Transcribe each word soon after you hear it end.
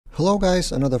Hello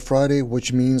guys, another Friday,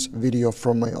 which means video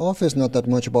from my office, not that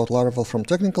much about Laravel from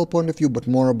technical point of view, but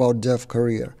more about dev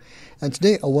career. And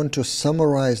today I want to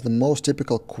summarize the most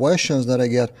typical questions that I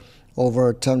get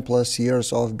over 10 plus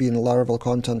years of being a Laravel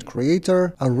content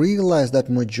creator. I realized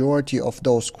that majority of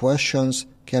those questions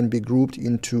can be grouped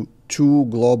into two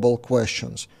global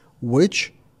questions: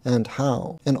 which and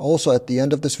how. And also at the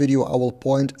end of this video, I will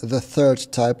point the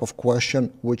third type of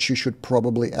question which you should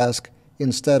probably ask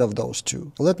instead of those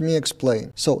two. Let me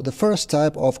explain. So the first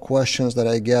type of questions that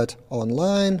I get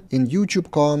online, in YouTube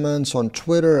comments, on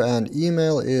Twitter and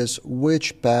email is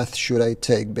which path should I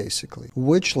take basically?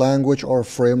 Which language or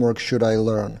framework should I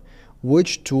learn?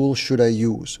 Which tool should I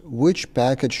use? Which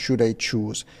package should I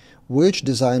choose? Which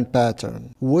design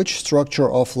pattern? Which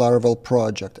structure of Laravel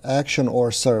project? Action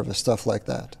or service? Stuff like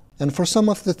that. And for some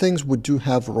of the things we do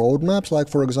have roadmaps, like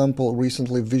for example,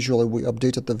 recently visually we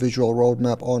updated the visual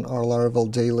roadmap on our Laravel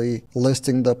daily,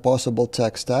 listing the possible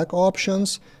tech stack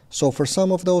options. So for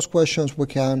some of those questions we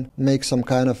can make some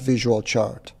kind of visual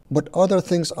chart. But other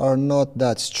things are not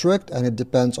that strict and it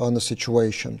depends on the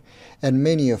situation. And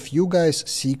many of you guys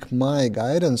seek my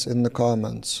guidance in the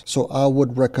comments. So I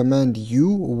would recommend you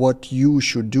what you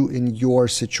should do in your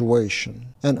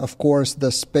situation. And of course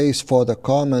the space for the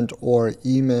comment or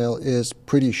email is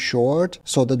pretty short.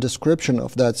 So the description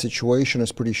of that situation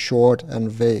is pretty short and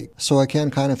vague. So I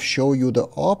can kind of show you the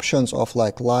options of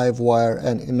like Livewire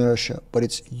and Inertia, but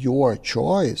it's your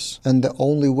choice. And the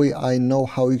only way I know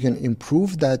how you can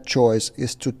improve that choice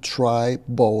is to try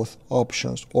both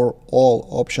options or all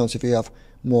options if you have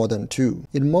more than two.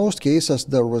 In most cases,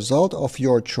 the result of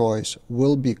your choice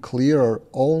will be clearer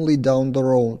only down the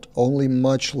road, only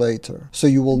much later. So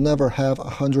you will never have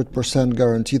 100%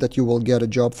 guarantee that you will get a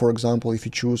job, for example, if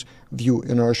you choose Vue,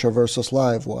 Inertia versus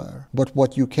Livewire. But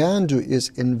what you can do is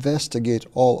investigate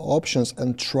all options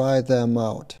and try them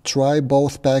out. Try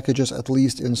both packages, at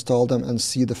least install them and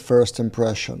see the first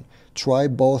impression. Try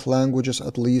both languages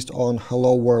at least on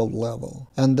hello world level,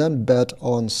 and then bet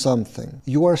on something.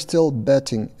 You are still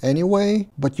betting anyway,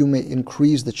 but you may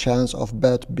increase the chance of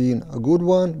bet being a good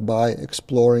one by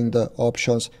exploring the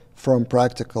options from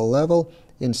practical level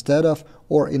instead of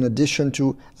or in addition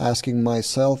to asking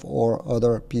myself or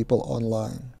other people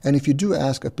online. And if you do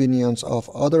ask opinions of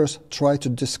others, try to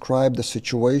describe the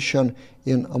situation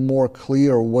in a more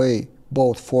clear way,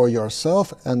 both for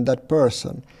yourself and that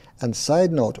person. And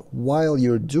side note, while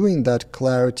you're doing that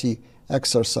clarity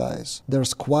exercise,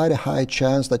 there's quite a high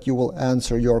chance that you will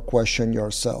answer your question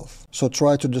yourself. So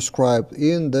try to describe,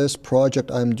 in this project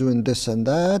I'm doing this and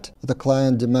that, the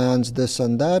client demands this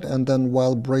and that, and then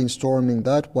while brainstorming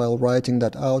that, while writing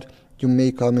that out, you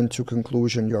may come into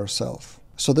conclusion yourself.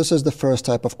 So this is the first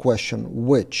type of question,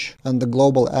 which, and the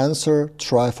global answer,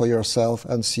 try for yourself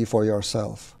and see for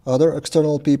yourself. Other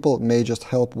external people may just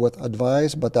help with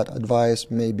advice, but that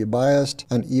advice may be biased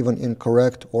and even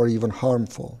incorrect or even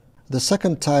harmful. The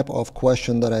second type of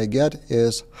question that I get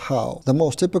is how. The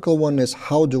most typical one is,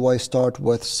 how do I start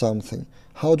with something?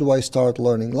 How do I start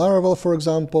learning Laravel, for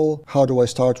example? How do I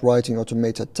start writing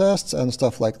automated tests and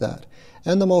stuff like that?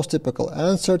 And the most typical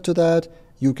answer to that,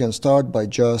 you can start by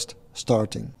just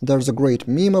starting. There's a great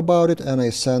meme about it, and I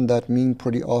send that meme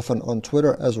pretty often on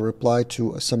Twitter as a reply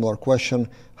to a similar question,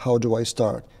 how do I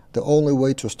start? The only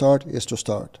way to start is to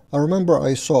start. I remember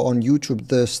I saw on YouTube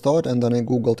this thought and then I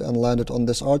googled and landed on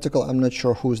this article. I'm not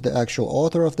sure who's the actual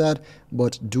author of that,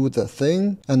 but do the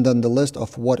thing, and then the list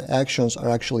of what actions are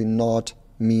actually not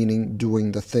meaning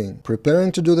doing the thing.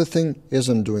 Preparing to do the thing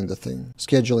isn't doing the thing.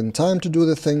 Scheduling time to do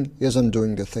the thing isn't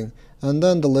doing the thing. And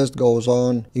then the list goes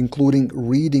on, including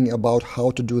reading about how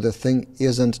to do the thing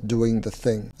isn't doing the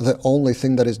thing. The only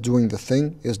thing that is doing the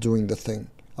thing is doing the thing.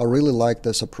 I really like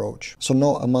this approach. So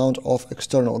no amount of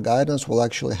external guidance will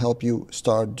actually help you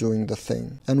start doing the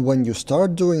thing. And when you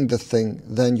start doing the thing,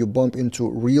 then you bump into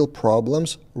real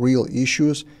problems, real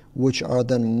issues, which are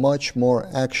then much more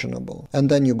actionable. And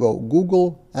then you go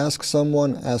Google, ask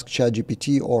someone, ask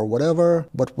ChatGPT or whatever,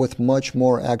 but with much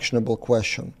more actionable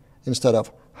question. Instead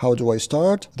of how do I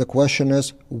start? The question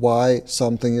is why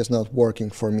something is not working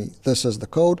for me. This is the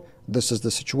code, this is the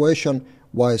situation,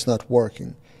 why it's not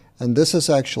working. And this is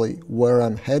actually where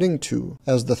I'm heading to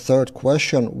as the third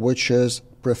question, which is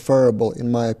preferable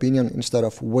in my opinion instead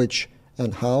of which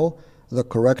and how. The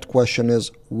correct question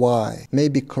is why.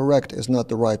 Maybe correct is not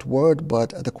the right word,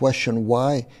 but the question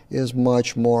why is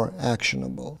much more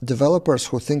actionable. Developers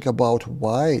who think about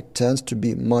why tends to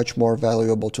be much more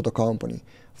valuable to the company.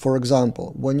 For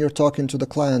example, when you're talking to the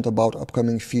client about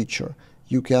upcoming feature,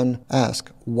 you can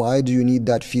ask, why do you need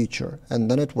that feature?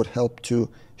 And then it would help to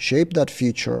shape that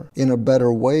feature in a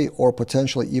better way, or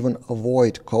potentially even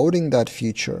avoid coding that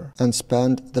feature and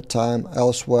spend the time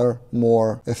elsewhere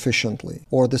more efficiently.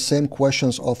 Or the same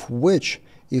questions of which,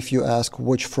 if you ask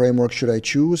which framework should I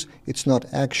choose, it's not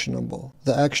actionable.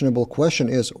 The actionable question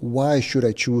is, why should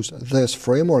I choose this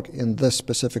framework in this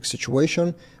specific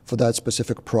situation for that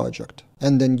specific project?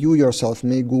 And then you yourself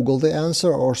may Google the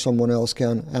answer, or someone else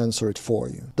can answer it for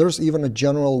you. There's even a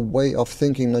general way of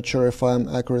thinking, not sure if I'm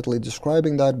accurately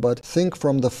describing that, but think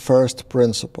from the first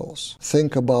principles.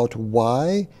 Think about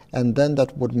why, and then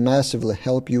that would massively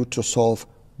help you to solve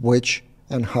which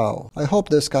and how. I hope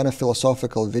this kind of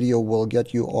philosophical video will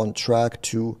get you on track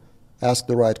to ask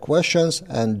the right questions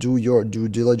and do your due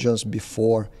diligence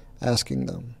before asking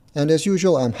them. And as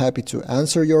usual, I'm happy to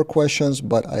answer your questions,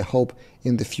 but I hope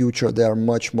in the future they are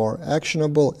much more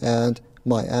actionable and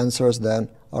my answers then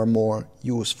are more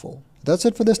useful. That's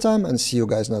it for this time, and see you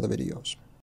guys in other videos.